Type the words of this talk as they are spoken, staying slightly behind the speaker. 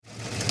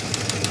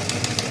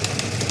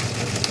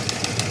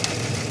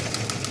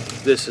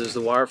This is The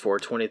Wire for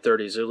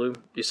 2030 Zulu,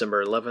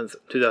 December 11th,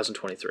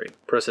 2023.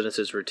 Precedence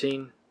is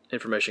routine.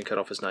 Information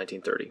cutoff is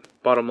 1930.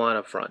 Bottom line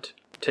up front.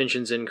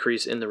 Tensions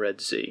increase in the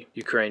Red Sea.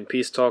 Ukraine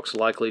peace talks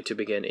likely to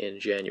begin in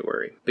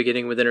January.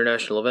 Beginning with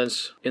international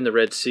events, in the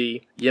Red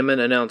Sea,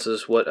 Yemen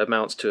announces what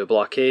amounts to a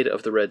blockade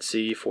of the Red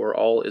Sea for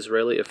all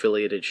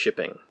Israeli-affiliated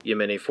shipping.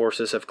 Yemeni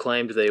forces have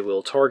claimed they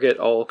will target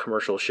all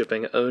commercial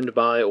shipping owned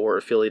by or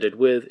affiliated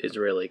with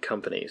Israeli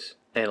companies.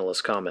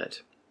 Analysts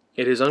comment.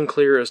 It is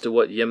unclear as to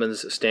what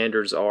Yemen's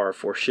standards are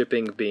for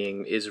shipping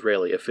being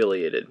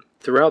Israeli-affiliated.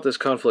 Throughout this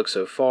conflict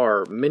so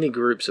far, many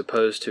groups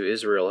opposed to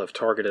Israel have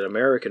targeted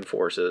American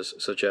forces,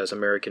 such as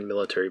American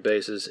military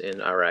bases in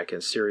Iraq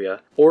and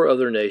Syria, or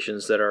other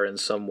nations that are in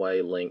some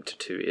way linked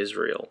to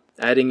Israel.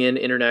 Adding in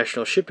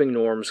international shipping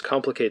norms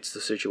complicates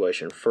the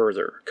situation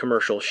further.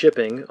 Commercial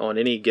shipping, on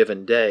any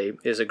given day,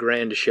 is a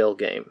grand shell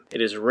game.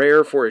 It is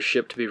rare for a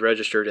ship to be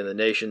registered in the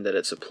nation that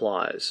it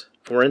supplies.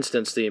 For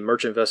instance, the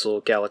merchant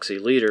vessel Galaxy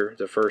Leader,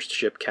 the first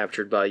ship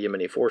captured by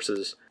Yemeni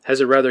forces, has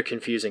a rather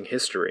confusing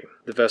history.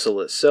 The vessel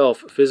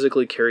itself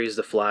physically carries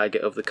the flag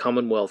of the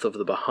Commonwealth of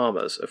the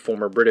Bahamas, a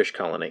former British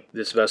colony.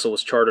 This vessel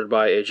was chartered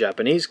by a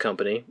Japanese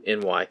company,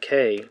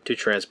 NYK, to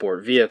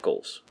transport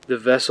vehicles. The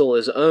vessel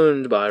is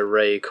owned by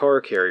Ray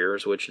Car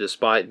Carriers, which,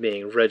 despite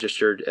being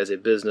registered as a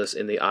business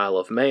in the Isle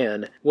of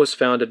Man, was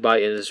founded by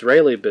an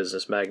Israeli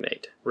business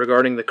magnate.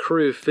 Regarding the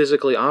crew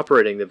physically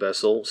operating the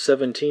vessel,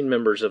 17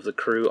 members of the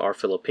crew are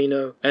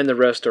Filipino, and the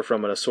rest are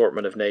from an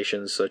assortment of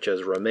nations such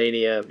as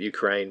Romania,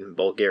 Ukraine,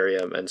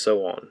 Bulgaria, and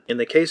so on. In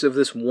the case of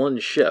this one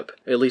ship,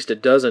 at least a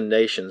dozen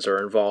nations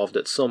are involved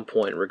at some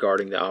point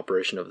regarding the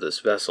operation of this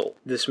vessel.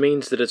 This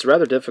means that it's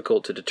rather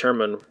difficult to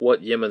determine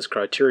what Yemen's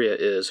criteria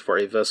is for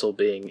a vessel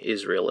being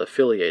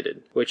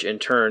Israel-affiliated, which in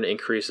turn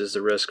increases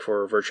the risk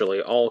for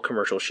virtually all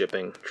commercial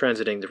shipping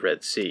transiting the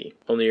Red Sea.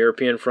 On the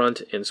European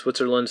front, in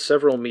Switzerland,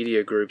 several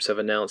media groups have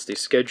announced the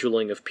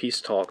scheduling of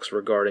peace talks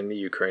regarding the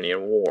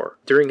Ukrainian war.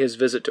 During his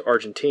visit to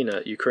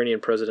Argentina, Ukrainian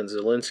President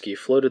Zelensky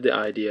floated the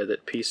idea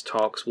that peace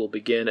talks will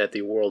begin at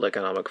the World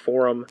Economic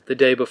Forum the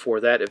day before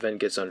that event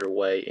gets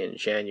underway in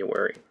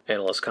January.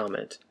 Analysts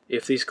comment.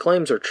 If these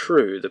claims are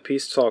true, the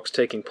peace talks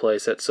taking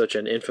place at such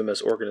an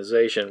infamous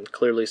organization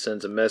clearly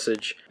sends a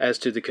message as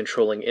to the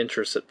controlling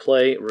interests at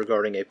play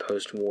regarding a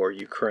post-war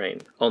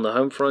Ukraine. On the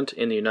home front,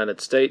 in the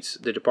United States,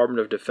 the Department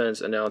of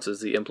Defense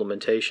announces the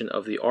implementation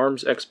of the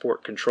Arms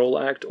Export Control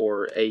Act,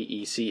 or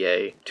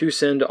AECA, to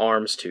send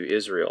arms to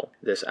Israel.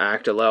 This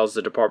act allows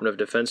the Department of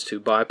Defense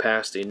to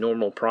bypass the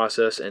normal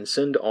process and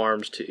send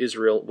arms to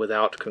Israel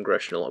without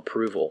congressional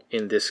approval.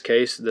 In this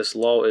case, this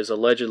law is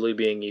allegedly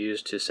being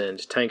used to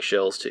send tank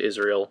shells to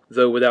Israel,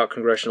 though without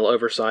congressional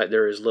oversight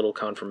there is little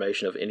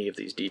confirmation of any of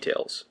these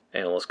details.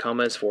 Analyst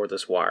comments for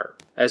this wire.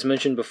 As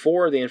mentioned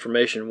before, the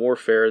information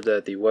warfare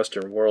that the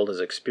Western world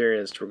has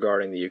experienced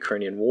regarding the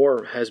Ukrainian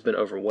war has been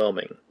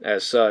overwhelming.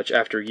 As such,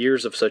 after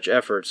years of such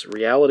efforts,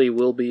 reality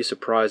will be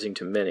surprising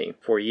to many.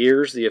 For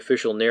years, the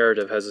official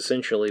narrative has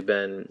essentially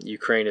been,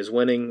 Ukraine is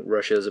winning,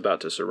 Russia is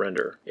about to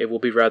surrender. It will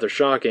be rather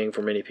shocking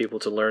for many people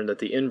to learn that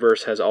the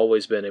inverse has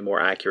always been a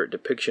more accurate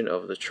depiction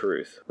of the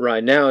truth.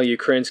 Right now,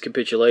 Ukraine's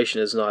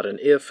capitulation is not an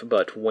if,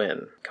 but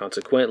when.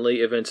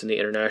 Consequently, events in the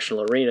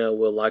international arena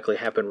will likely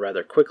happen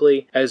rather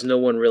quickly, as no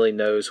one really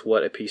knows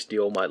what a peace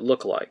deal might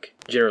look like.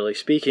 Generally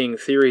speaking,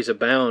 theories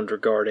abound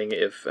regarding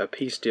if a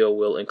peace deal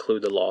will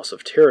include the loss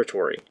of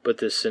territory, but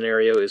this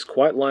scenario is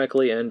quite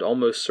likely and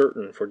almost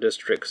certain for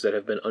districts that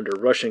have been under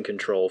Russian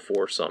control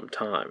for some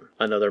time.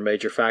 Another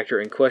major factor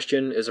in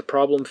question is a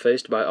problem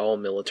faced by all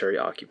military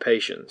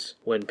occupations.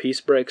 When peace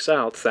breaks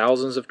out,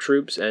 thousands of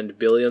troops and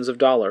billions of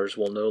dollars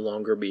will no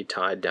longer be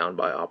tied down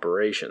by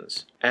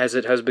operations. As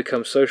it has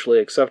become socially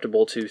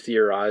acceptable to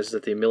theorize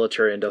that the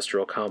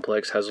military-industrial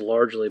complex has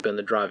largely been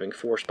the driving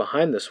force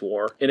behind this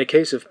war, in a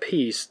case of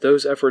peace,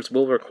 those efforts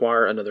will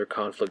require another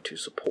conflict to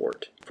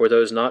support. For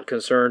those not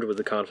concerned with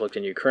the conflict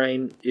in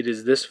Ukraine, it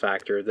is this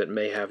factor that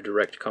may have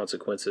direct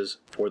consequences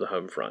for the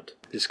home front.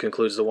 This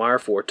concludes The Wire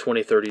for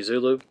 2030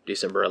 Zulu,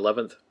 December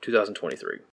 11th, 2023.